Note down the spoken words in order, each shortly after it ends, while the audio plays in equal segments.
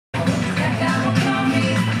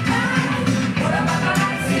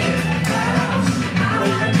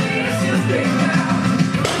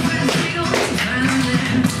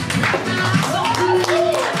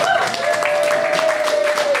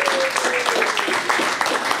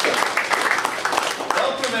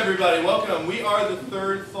everybody, welcome. We are the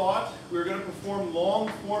Third Thought. We're going to perform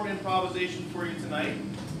long-form improvisation for you tonight,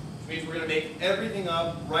 which means we're going to make everything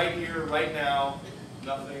up right here, right now,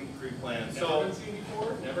 nothing pre-planned. Never been seen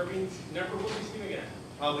before, never will be seen again.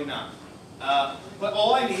 Probably not. But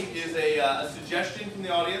all I need is a suggestion from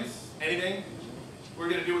the audience. Anything? We're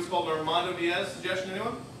going to do what's called an Armando Diaz suggestion.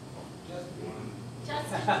 Anyone?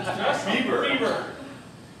 Justin Bieber.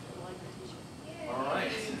 All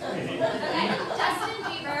right. Okay. Justin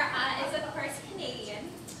Bieber is of course Canadian,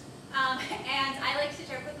 and I like to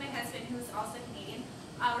joke with my husband, who is also Canadian.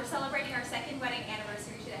 We're celebrating our second wedding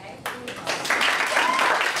anniversary today. So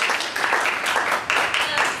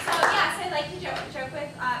yes, I like to joke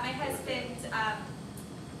with my husband.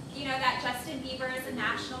 You know that Justin Bieber is a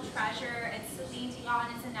national treasure, and Celine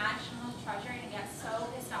Dion is a national treasure, and he gets so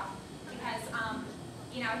pissed off because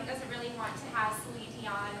you know, he doesn't really want to have Celine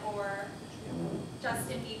Dion or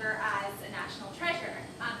Justin Bieber as a national treasure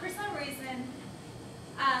for some reason.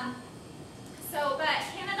 But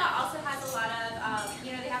Canada also has a lot of,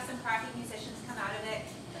 you know, they have some crappy musicians come out of it.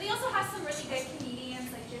 But they also have some really good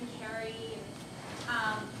comedians like Jim Carrey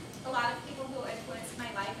and a lot of people who influenced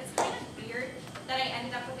my life. It's kind of weird that I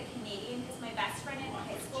ended up with a Canadian because my best friend in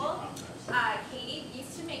high school, Katie,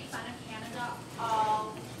 used to make fun of Canada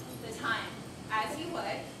all the time, as you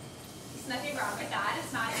would. There's nothing wrong with that.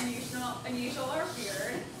 It's not unusual or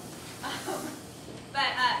weird.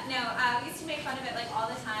 No, we used to make fun of it like all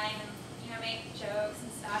the time, and you know, make jokes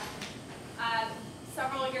and stuff.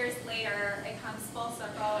 Several years later, it comes full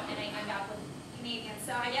circle, and I end up with Canadians.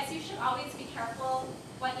 So I guess you should always be careful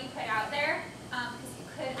what you put out there, because you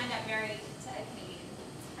could end up married to a Canadian.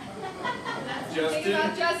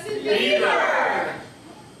 Justin Bieber.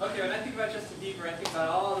 Okay, when I think about Justin Bieber, I think about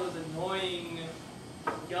all those annoying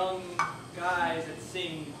young guys that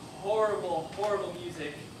sing horrible, horrible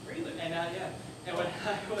music. Really? And yeah, and when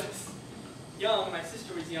I was young, my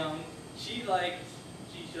sister was young. She liked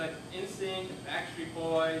NSYNC, Backstreet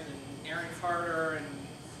Boys, and Aaron Carter, and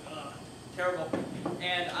terrible.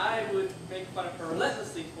 And I would make fun of her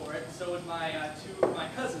relentlessly for it. So would my two of my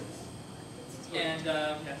cousins. And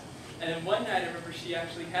yes. And then one night, I remember she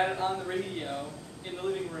actually had it on the radio in the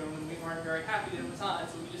living room, and we weren't very happy that it was on.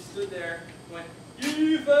 So we just stood there and went,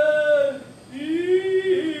 "Even,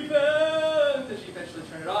 even." So she eventually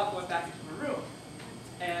turned it off and went back into her room.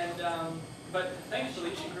 And but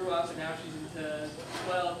thankfully she grew up, and now she's into,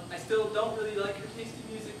 well, I still don't really like her taste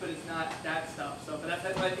in music, but it's not that stuff. So, but that's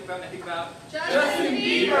what I think about when I think about Justin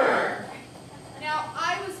Bieber. Now,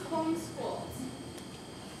 I was homeschooled,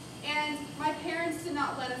 and my parents did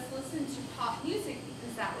not let us listen to pop music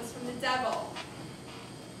because that was from the devil.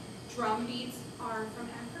 Drum beats are from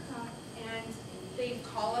Africa, and they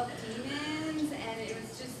call up demons, and it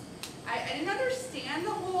was just, I didn't understand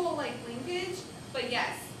the whole like linkage, but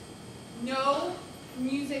yes, no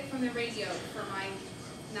music from the radio for my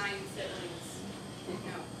 9 siblings,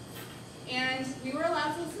 no. And we were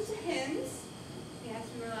allowed to listen to hymns. Yes,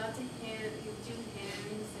 we were allowed to do hymns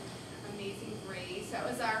and Amazing Grace. That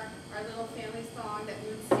was our little family song that we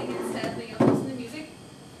would sing instead of being able to listen to music.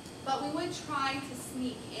 But we would try to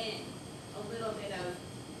sneak in a little bit of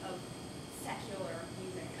secular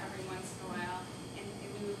music every once in a while, and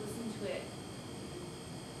we would listen to it.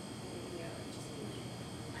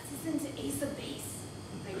 Let's listen to Ace of Base,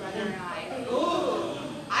 my brother and I. Ooh,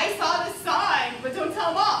 I saw the sign, but don't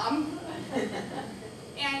tell Mom.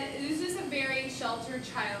 And it was just a very sheltered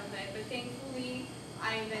childhood, but thankfully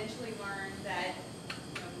I eventually learned that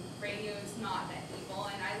radio is not that evil,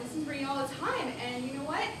 and I listen to radio all the time, and you know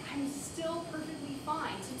what? I'm still perfectly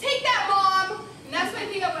fine. So take that, Mom! And that's what I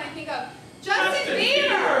think of when I think of Justin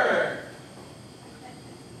Bieber!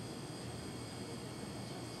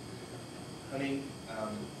 Honey,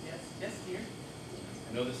 yes, dear.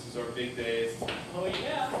 I know this is our big day. It's Oh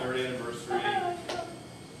yeah. 3rd anniversary.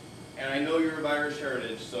 And I know you're of Irish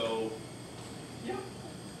heritage, so Yeah.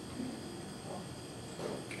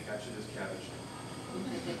 I got you this cabbage.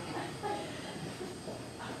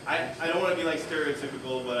 I don't want to be like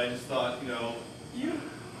stereotypical, but I just thought, you know.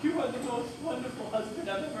 You are the most wonderful husband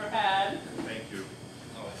I've ever had. Thank you.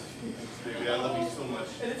 Oh, baby, I love you so much.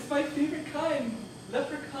 And it's my favorite kind,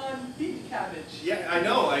 leprechaun beet cabbage. Yeah, I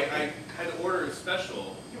know. I had to order a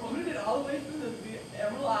special. You ordered it all the way from the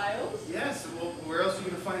Emerald Isles? Yes. Well, where else are you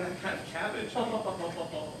going to find that kind of cabbage? You know what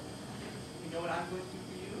I'm going to do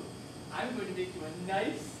for you? I'm going to make you a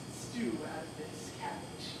nice stew out of this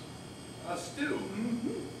cabbage. A stew?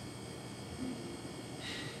 Mm-hmm.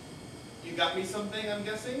 You got me something, I'm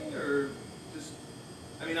guessing? Or just,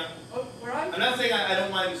 I mean, I'm not saying I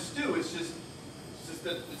don't mind the stew. It's just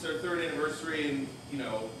that it's our 3rd anniversary, and, you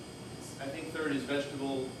know, I think 3rd is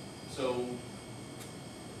vegetable So,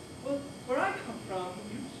 Well, where I come from,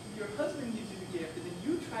 your husband gives you the gift, and then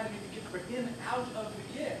you try to make a gift for him out of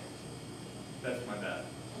the gift. that's my bad.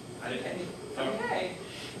 I didn't. Okay. Okay.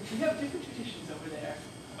 We have different traditions over there.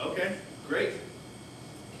 Okay, great.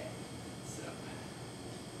 Okay. So.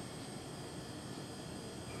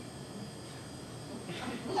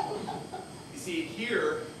 You see,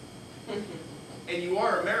 here, and you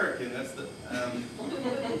are American, that's the,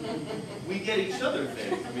 we get each other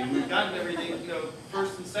things. I mean, we've gotten everything, you know,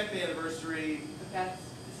 first and second anniversary. But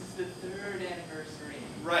this is the 3rd anniversary.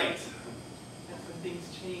 Right. That's when things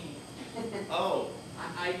change. Oh,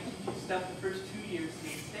 I give you stuff the first 2 years so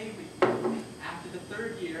you stay with me. After the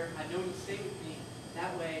 3rd year, I know you'll stay with me.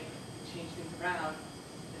 That way, we change things around,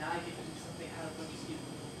 and I get to do something out of what you give me.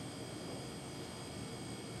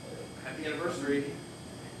 happy anniversary.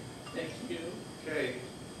 Thank you. Okay.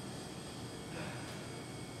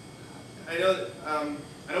 I know that,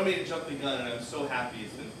 I don't mean to jump the gun, and I'm so happy.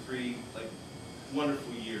 It's been 3, like,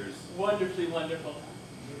 wonderful years. Wonderfully wonderful.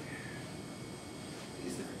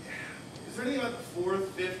 Is there anything about the 4th,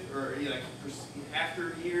 5th, or, you know, like,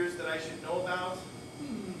 after years that I should know about?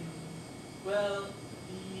 Well,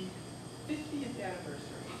 the 50th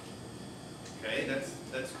anniversary. Okay,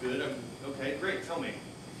 that's good. Okay, great. Tell me.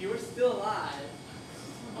 If you were still alive,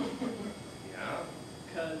 Yeah.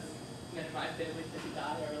 because my family didn't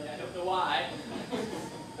die early, I don't know why.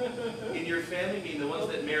 In your family, mean the ones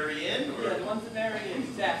that marry in, or? Yeah, the ones that marry in,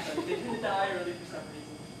 exactly. They didn't die early for some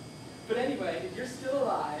reason. But anyway, if you're still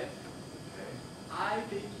alive, I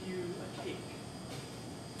bake you a cake.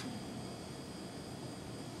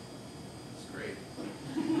 That's great.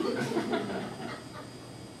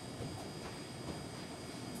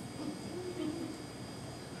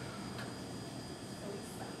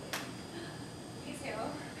 You too.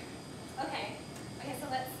 Okay. Okay, so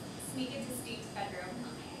let's sneak into Steve's bedroom.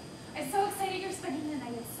 Okay. I'm so excited you're spending the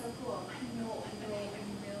night. It's so cool. I know. I'm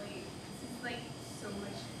really. This is like so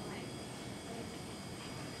much fun.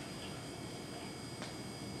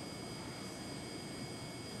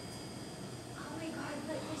 Oh my god,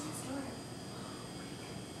 look, there's this door.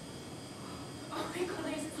 Oh my god,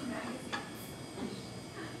 there's this magazine. Oh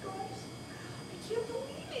my gosh. I can't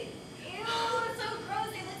believe it. Ew, it's so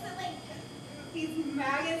gross. It looks at like these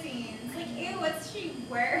magazines. Like, ew, what's she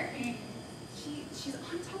wearing? She's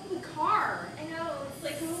on top of the car. I know, it's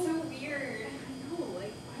like so weird. I know,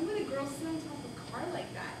 like, why would a girl sit on top of a car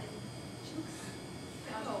like that? And she looks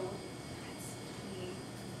so. That's funny.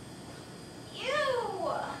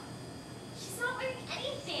 Ew! She's not wearing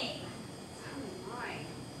anything. Oh my.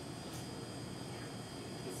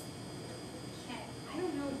 Can't. I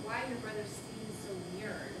don't know why your brother Steve is so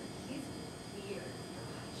weird. He's weird.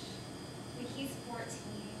 Gosh. Like, he's 14.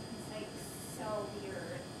 He's like so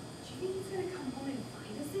weird. Do you think he's gonna come home and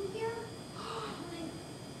find us in here?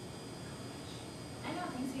 I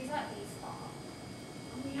don't think so. He's at baseball.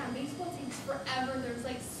 Oh yeah, baseball takes forever. There's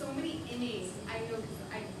like so many innings. I know because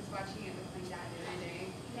I was watching it with my dad the other day.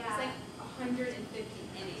 Yeah. It's like 150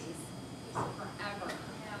 innings. It's forever.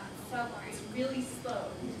 Yeah, so boring. It's really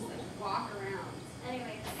slow. You just like walk around.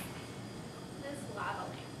 Anyways, this lava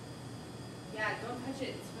lamp. Yeah, don't touch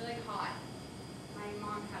it. It's really hot. My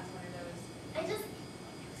mom has one of those.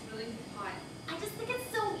 It's really hot. I just think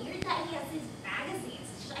it's so weird that he has these magazines.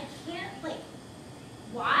 It's just, I can't, like,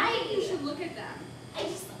 why? You should look at them.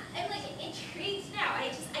 I'm like intrigued now.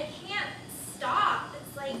 I can't stop.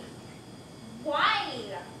 It's like, why?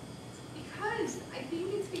 Because I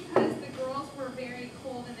think it's because the girls were very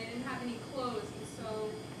cold and they didn't have any clothes, and so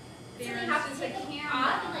Do they're they have to just take a them camera.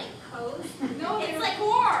 off and like pose? No, It's they're like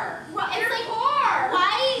poor. It's like poor.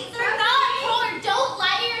 why? They're That's not right. poor. Don't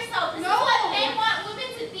lie to yourself. This No. is what men want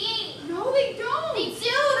women to be. No, they don't. They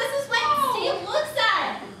do. This is what No. Steve looks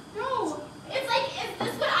at. No. It's like, is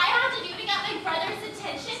this what I have to do to get my brother's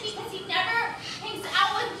attention? Because he never hangs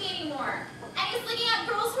out with me anymore. And he's looking at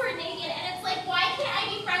girls who are naked, and it's like, why can't I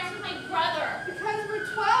be friends with my brother? Because we're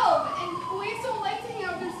 12, and boys don't like to hang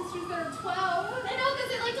out with their sisters that are 12. I know, because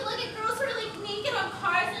they like to look at girls who are like naked on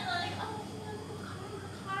cars, and they're like, oh, the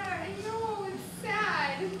car. I know, it's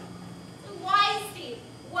sad. Why, Steve?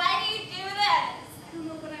 Why do you do this? I don't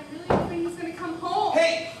know, but I'm really hoping he's gonna come home.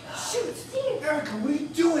 Hey! Shoot, Steve. Erica, what are you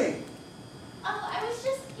doing? Oh, I was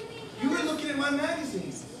just giving You him. were looking at my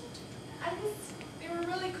magazines. They were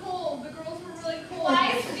really cold. The girls were really cold.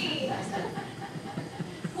 Why, Steve?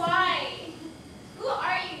 Why? Who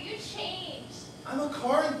are you? You changed. I'm a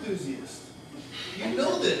car enthusiast. You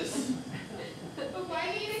know this. But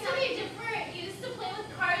why do you It's something different. You used to play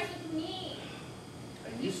with cars with me.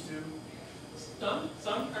 I used to.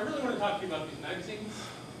 Son, I really want to talk to you about these magazines.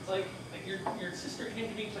 like your sister came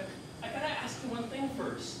to me, but I gotta ask you one thing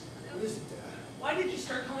first. What is it, Dad? Why did you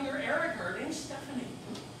start calling her Erica? Her name's Stephanie.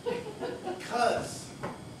 Because.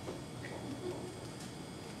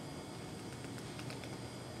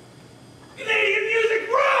 Canadian music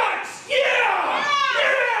rocks! Yeah!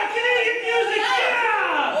 Yeah! Canadian music,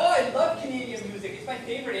 yeah! Oh, I love Canadian music. It's my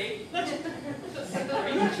favorite, eh? Are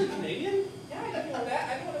you actually Canadian? Yeah, I didn't know that.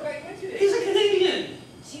 I didn't know I went to this. He's a Canadian!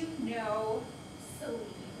 Do you know Celine?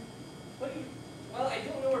 What do you... Well, I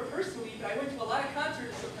don't know her personally, but I went to a lot of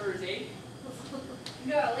concerts of hers, eh?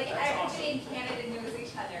 No, like That's everybody awesome. in Canada knows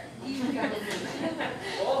each other. You know.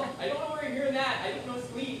 Well, I don't know where you're hearing that. I don't know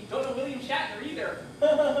Celine. Don't know William Shatner either.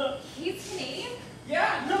 He's Canadian?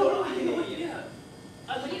 Yeah, No, Canadian. yeah.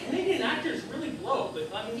 Like Canadian actors really blow, but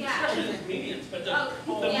I mean, Yeah. especially the comedians, but the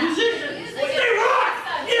Yeah. musicians, Music they is rock!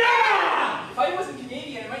 awesome. Yeah! If I wasn't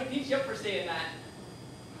Canadian, I might beat you up for saying that.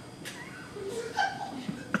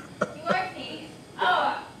 You are Canadian.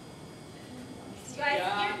 Oh.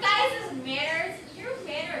 Yeah. Your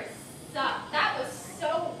manners suck. That was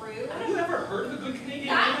so rude. Have you ever heard of a good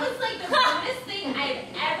Canadian? That man? was like the rudest thing I've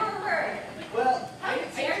ever heard. Well, How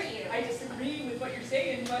dare you? I disagree with what you're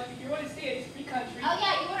saying, but if you want to say it, it's free country. Oh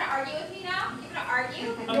yeah, you want to argue with me now? You want to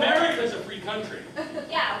argue? America's a free country.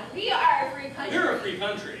 Yeah, we are a free country. You're a free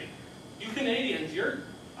country. You Canadians, you're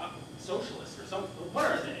socialists or something. What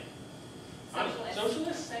are they? Socialist.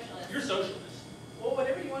 Socialists? Socialist. You're socialists. Well,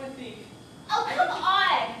 whatever you want to think. Oh, come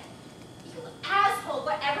on! You asshole,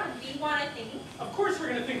 whatever we want to think. Of course we're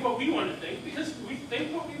going to think what we want to think, because we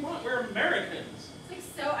think what we want. We're Americans. It's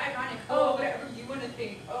like so ironic. Oh, whatever you want to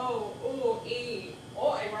think. Oh,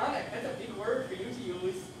 Oh, ironic. That's a big word for you to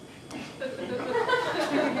use.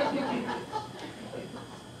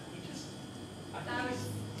 We just... That was-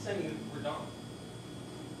 saying that we're dumb.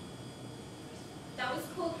 That was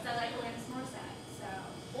cool because I like Alanis Morissette, so.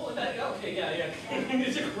 Well, okay, yeah.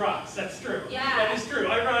 Music rocks, that's true. Yeah. That is true.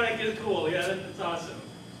 Ironic is cool, yeah, that's awesome.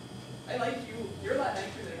 I like you. You're a lot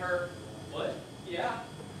nicer than her. What? Yeah.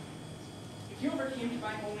 If you ever came to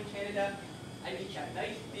my home in Canada, I'd make you a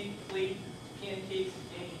nice big plate of pancakes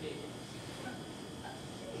and candy bacon.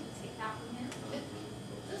 You didn't take that from him.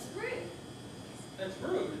 That's rude. That's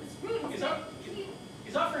rude. It's rude.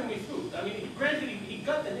 He's offering me food. I mean, granted, he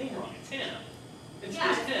got the name wrong. It's ham. It's Yeah,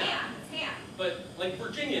 just it's ham. ham. It's ham. But like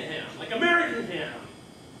Virginia ham, like American ham.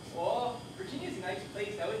 Oh, Virginia's a nice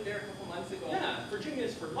place. I was there a couple months ago. Yeah,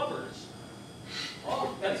 Virginia's for lovers.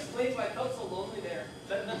 Oh, that explains why I felt so lonely there.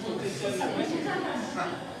 That's what they said in the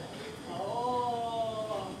Western.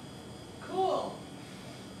 Oh, cool.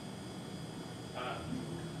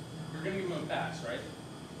 You're gonna give him a pass, right?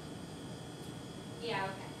 Yeah,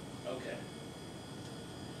 okay. Okay.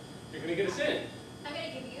 You're gonna get us in. I'm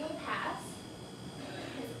going to give you a pass.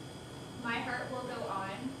 My heart will go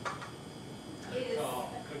on. Is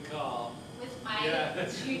Good call. with my Yeah,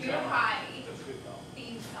 that's a good junior call. high That's a good call.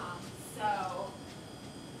 theme song. So,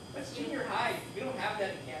 What's junior high? We don't have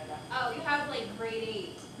that in Canada. oh, you have like grade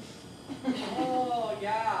 8. Oh,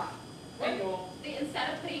 yeah. I know.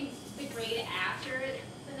 Instead of putting the grade after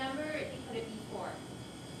the number, you put it before.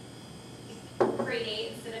 Grade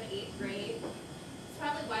 8 instead of 8th grade. It's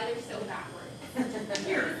probably why they're so backwards.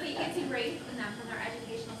 Weird. They integrate them from their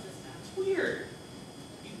educational system. It's weird.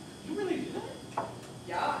 You really do that?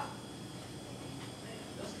 Yeah.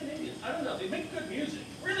 Those Canadians, I don't know, they make good music.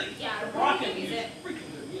 Really? Yeah, They're really rocking good music.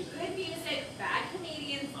 Freaking good music. Good music, bad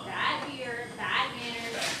comedians, bad beer, bad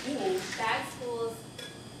manners, Fools. bad schools,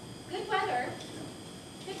 good weather.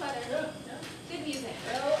 Good weather. Yeah, yeah. Good music.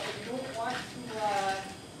 Well, I don't want to,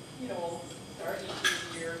 start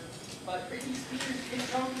issues here, but Britney Spears did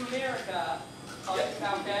come to America talking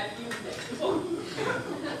about bad music. Well,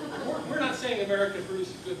 we're not saying America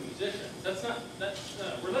produces good musicians.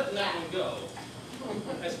 We're letting that one go.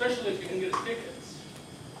 Especially if you can get us tickets.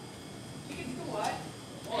 Tickets to what?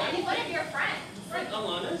 Well, Any one of your friends. Frank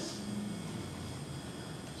Alanis.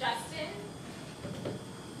 Justin.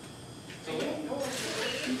 I don't know what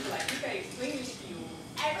people. I think I explained this to you.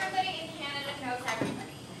 Everybody in Canada knows everybody.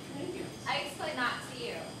 I explained that to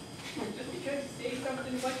you. Just because you say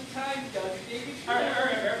something a bunch of times doesn't make it true. All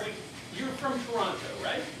right. Wait. You're from Toronto,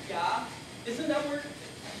 right? Yeah. Isn't that where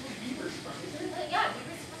Bieber's from, isn't it? Yeah,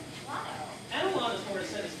 Beaver's from Toronto. And Alanis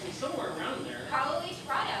Morissette is from somewhere around there. Probably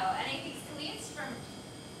Toronto. And I think Celine's from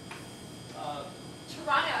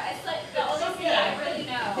Toronto. It's like the It's only some- city yeah. I really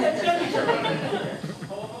know. It's gotta be Toronto.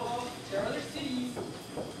 Oh, there are other cities.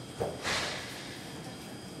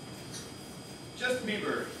 Justin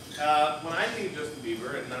Bieber. When I think of Justin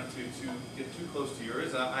Bieber, and not to get too close to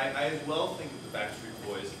yours, I as well think of the Backstreet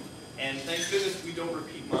Boys. And thank goodness we don't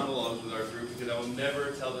repeat monologues with our group, because I will never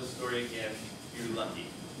tell this story again. You're lucky.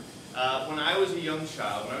 When I was a young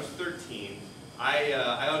child, when I was 13, I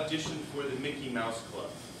auditioned for the Mickey Mouse Club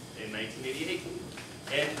in 1988.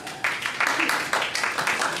 And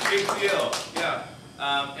big deal, yeah.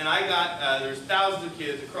 And I got, there's thousands of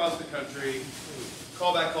kids across the country.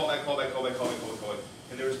 Call back.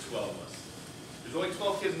 And there was 12 of us. There's only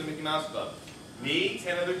 12 kids in the Mickey Mouse Club. Me,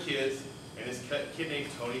 10 other kids, and this kid named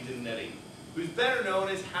Tony Dinetti, who's better known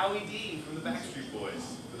as Howie Dean from the Backstreet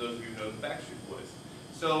Boys, for those of you who know the Backstreet Boys.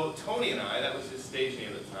 So Tony and I, that was his stage name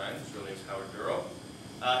at the time, his real name's Howard Duro,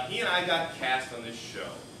 he and I got cast on this show.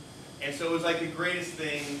 And so it was like the greatest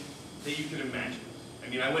thing that you can imagine. I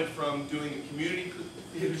mean, I went from doing a community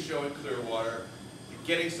theater show in Clearwater, to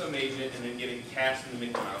getting some agent, and then getting cast in the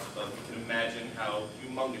Mickey Mouse Club. You can imagine how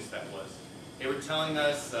humongous that was. They were telling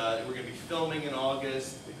us that we're going to be filming in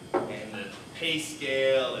August, and the pay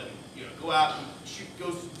scale, and go out and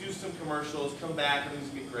go do some commercials, come back, everything's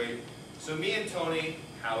going to be great. So me and Tony,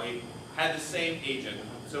 Howie, had the same agent.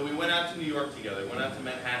 So we went out to New York together, went out to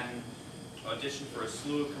Manhattan, auditioned for a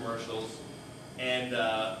slew of commercials, and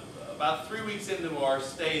about 3 weeks into our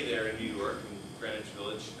stay there in New York, in Greenwich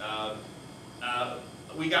Village,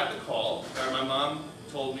 we got the call. My mom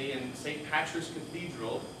told me in St. Patrick's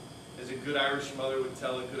Cathedral, as a good Irish mother would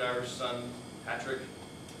tell a good Irish son, Patrick,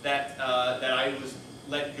 that I was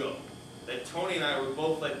let go. That Tony and I were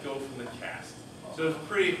both let go from the cast. So it was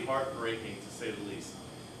pretty heartbreaking, to say the least.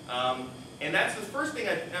 And that's the first thing,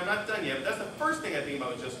 I'm not done yet, but that's the first thing I think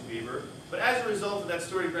about with Justin Bieber. But as a result of that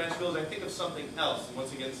story of Greenwich Village, I think of something else. And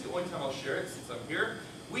once again, it's the only time I'll share it since I'm here.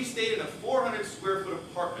 We stayed in a 400 square foot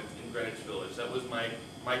apartment in Greenwich Village. That was my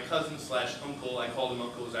cousin slash uncle. I called him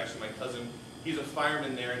uncle, it was actually my cousin. He's a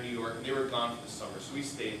fireman there in New York, and they were gone for the summer, so we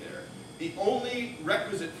stayed there. The only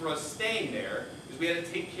requisite for us staying there is we had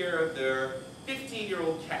to take care of their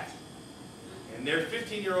 15-year-old cat. And their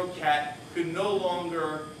 15-year-old cat could no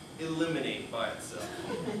longer eliminate by itself.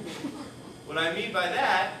 What I mean by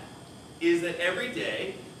that is that every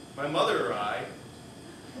day, my mother or I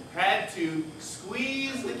had to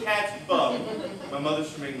squeeze the cat's bum. My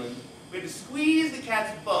mother's from England. We had to squeeze the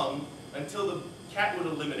cat's bum until the cat would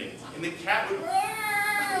eliminate. And the cat would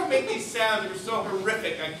make these sounds that were so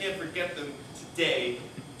horrific, I can't forget them today,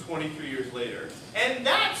 23 years later. And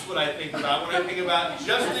that's what I think about when I think about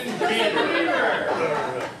Justin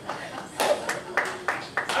Bieber.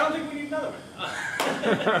 I don't think we need another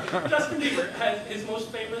one. Justin Bieber has his most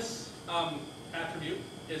famous attribute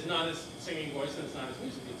is not his singing voice and it's not his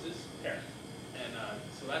music, it's his hair. And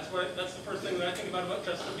so that's the first thing that I think about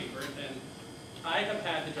Justin Bieber. And I have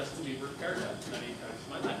had the Justin Bieber haircut many times in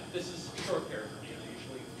my life. This is short hair for me, and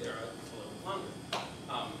usually they're a little longer.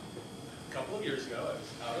 A couple of years ago, I was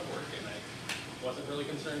out of work and I wasn't really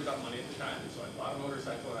concerned about money at the time, and so I bought a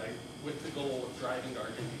motorcycle with the goal of driving to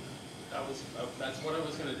Argentina. That's what I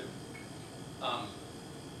was going to do.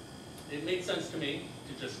 It made sense to me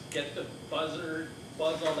to just get the buzz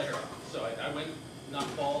all the hair off. So I went not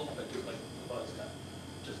bald, but just like the buzz cut,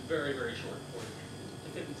 just very, very short to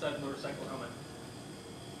fit inside the motorcycle helmet.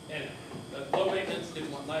 And low maintenance,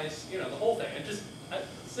 didn't want lice, the whole thing.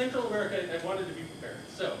 Central America, I wanted to be prepared.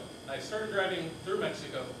 So I started driving through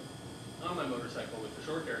Mexico on my motorcycle with the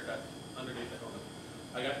short haircut underneath the helmet.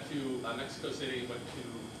 I got to Mexico City, went to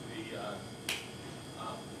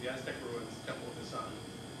the Aztec ruins, Temple of the Sun,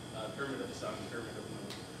 Pyramid of the Sun, Pyramid of the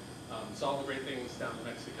Moon. Saw all the great things down in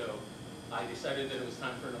Mexico. I decided that it was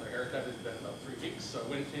time for another haircut. It had been about 3 weeks, so I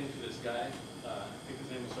went into this guy, I think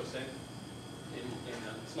his name was Jose, in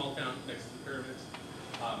a small town next to the pyramids.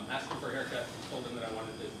 Asked him for a haircut, told him that I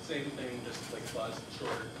wanted the same thing, just like buzz,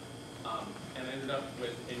 shorter, and I ended up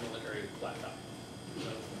with a military flat top.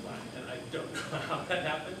 And I don't know how that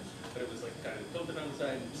happened, but it was like kind of tilted on the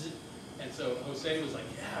side, and so Jose was like,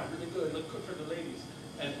 yeah, really good, look good for the ladies.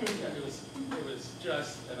 And yeah, it was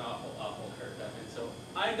just an awful, awful haircut. And so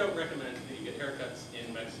I don't recommend that you get haircuts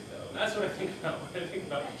in Mexico. And that's what I think about when I think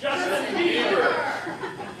about Justin Bieber.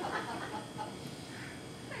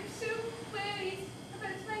 I'm so worried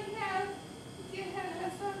about my health, dear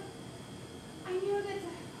Hannah. I know that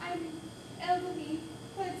I'm elderly,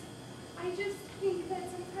 but I just think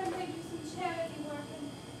that sometimes I do some charity work and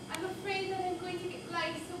I'm afraid that I'm going to get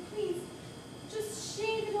lice, so please, just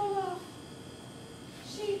shave it all off.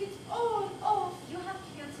 Shave it all off. You have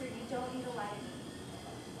cancer, you don't need a lot of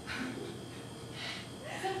meat.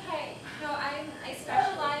 It's okay. No, I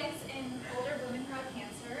specialize in older women who have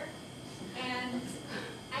cancer, and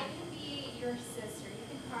I can be your sister. You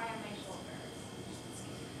can cry on my shoulders.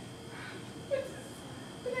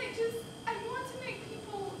 But I want to make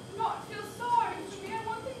people not feel sorry for me. I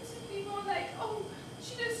want them to feel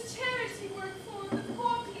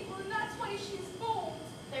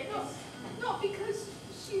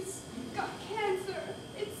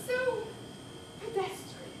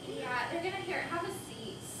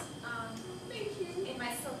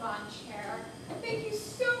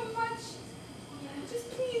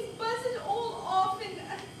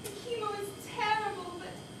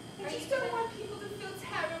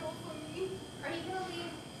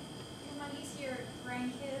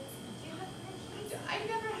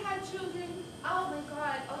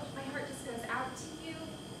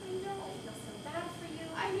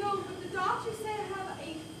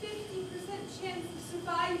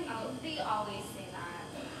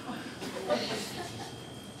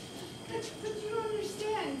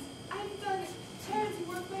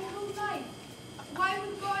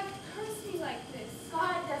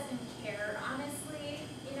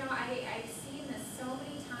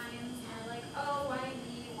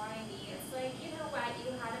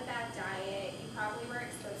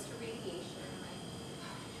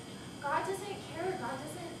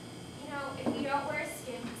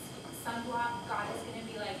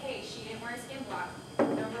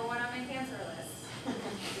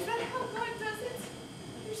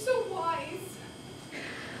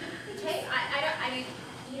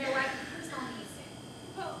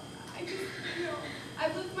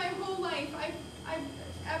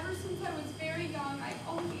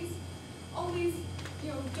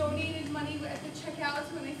you at the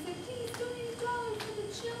checkouts when they said, please donate $1 for the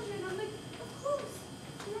children. I'm like, of course.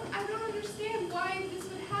 I don't understand why this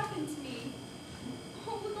would happen to me.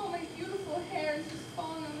 Oh, look, all my beautiful hair is just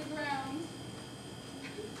falling on the ground.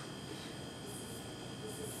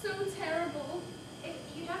 This is so terrible. If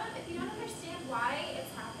you don't understand why it's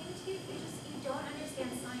happening to you, you don't understand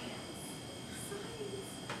science. Science.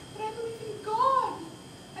 But I believe in God.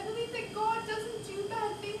 I believe that God doesn't do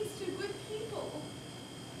bad things to good people.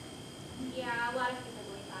 Yeah, a lot of people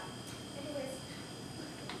believe that. Anyways,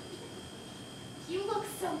 you look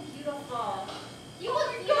so beautiful. You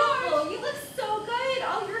look beautiful. You look so good.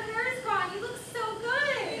 All your hair is gone. You look so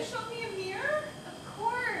good. Can you show me a mirror? Of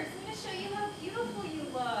course. I'm going to show you how beautiful you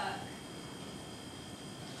look.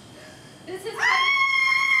 This is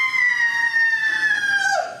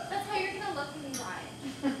that's how you're going to look when you ride.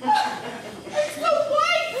 I'm so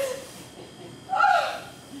white! Ah!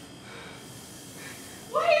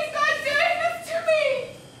 Why is God doing this to me?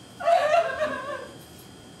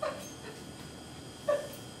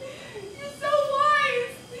 You're so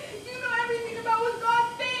wise. You know everything about what God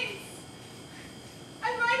thinks.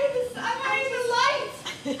 I'm right in the light.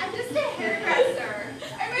 I'm just a hairdresser.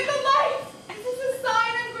 I'm in the light. This is a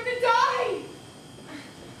sign I'm going to die.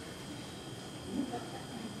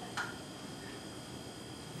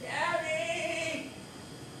 Tabby!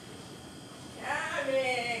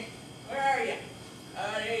 Tabby! Where are you?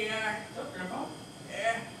 Oh, there you are. What's up, Grandpa?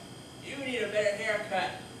 Yeah. You need a better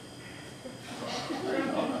haircut.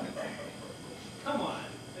 Grandpa, come on.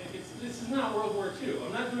 This is not World War II.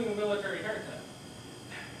 I'm not doing a military haircut.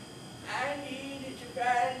 I needed to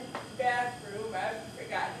find the bathroom. I've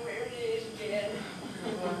forgotten where it is again.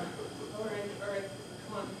 All right.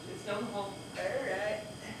 Come on. It's down the hall. Alright.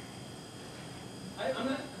 I'm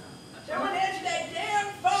not... Someone answer that damn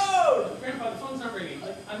phone! Grandpa, the phone's not ringing.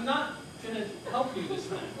 I'm not going to help you this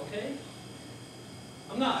time, okay?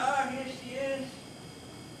 I'm not. Oh, here she is.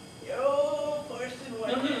 The old porcelain No,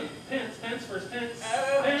 woman. no. Pants first. Pants.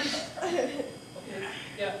 Oh. Pants. Okay.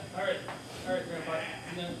 Yeah. All right, Grandpa.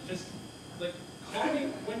 And then just, call me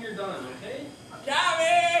when you're done, okay?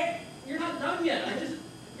 Tommy! You're not done yet.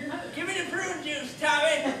 You're not... Give me the prune juice,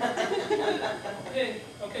 Tommy!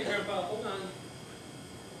 Okay, Grandpa, hold on.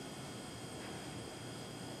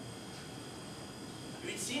 You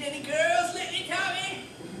ain't seen any girls lately, Tommy?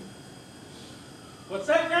 What's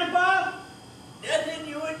that, Grandpa? Nothing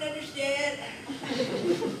you wouldn't understand.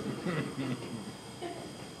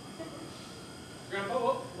 Grandpa,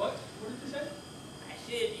 what did you say? I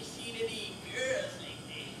said, you seen any girls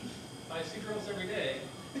lately? I see girls every day.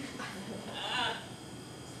 Am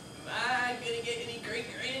I gonna get any great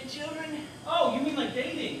grandchildren? Oh, you mean like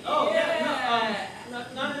dating? Oh, yeah.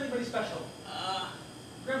 Not anybody special.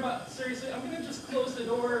 Grandpa, seriously, I'm gonna just close the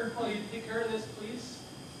door while you take care of this, please.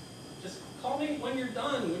 Just call me when you're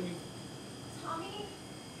done. When you... Tommy,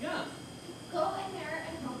 Yeah. go in there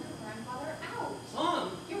and help your grandfather out.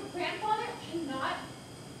 Mom. Your grandfather cannot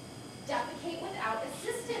defecate without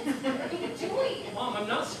assistance. What are you doing? Mom, I'm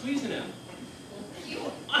not squeezing him.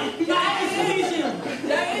 I'm not squeezing him.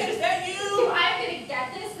 Diane, is that you? I'm gonna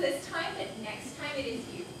get this time, but next time it is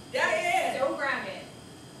you. Diane! So grounded.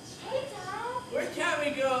 Hey, Dad. Where'd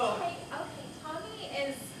Tommy go? Okay, Tommy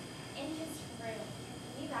is in his room.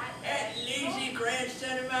 Can you that? That lazy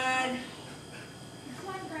grandson of mine. Come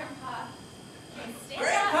on, Grandpa. Okay, stand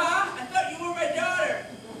Grandpa, up. I thought you were my daughter.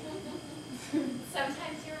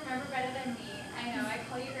 Sometimes you remember better than me. I know, I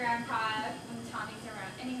call you Grandpa when Tommy's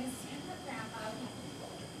around. Anyways, stand up, Grandpa.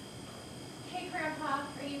 Hey, Grandpa,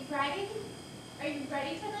 are you ready? Are you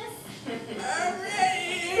ready for this? I'm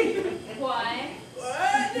ready. 1, 1,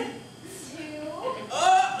 2,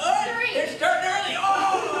 oh, 3. they're starting early. Oh,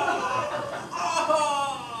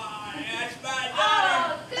 that's my daughter. Oh,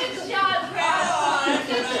 good job, Grandpa.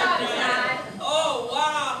 Good job, Dad. Oh,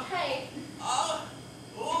 wow. Hey, Oh,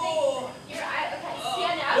 okay,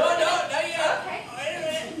 stand up. no, not yet. Okay. Wait a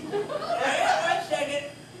minute. Wait 1 second.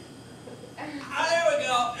 There we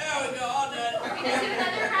go, all done. We're going to do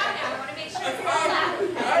another round now. I want to make sure it's Okay. all left.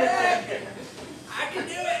 All right. I can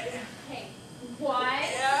do it. Okay, 1,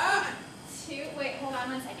 Yeah. 2, wait, hold on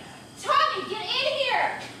 1 second. Tommy, get in here!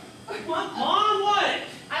 Mom, what?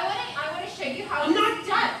 I want to show you how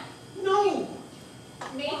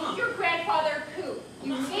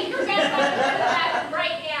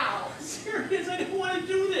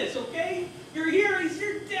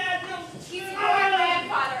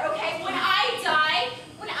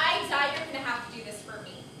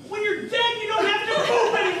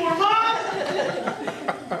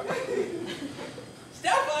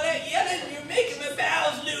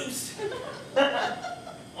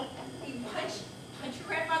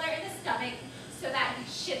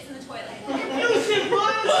shits in the toilet. Abusive,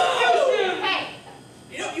 what? Whoa! Abusive! Hey,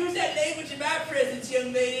 You don't use that language in my presence,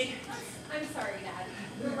 young lady. I'm sorry, Dad.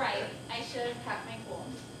 You're right. I should have kept my cool.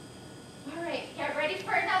 All right, get ready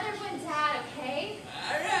for another one, Dad, okay?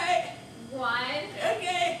 All right.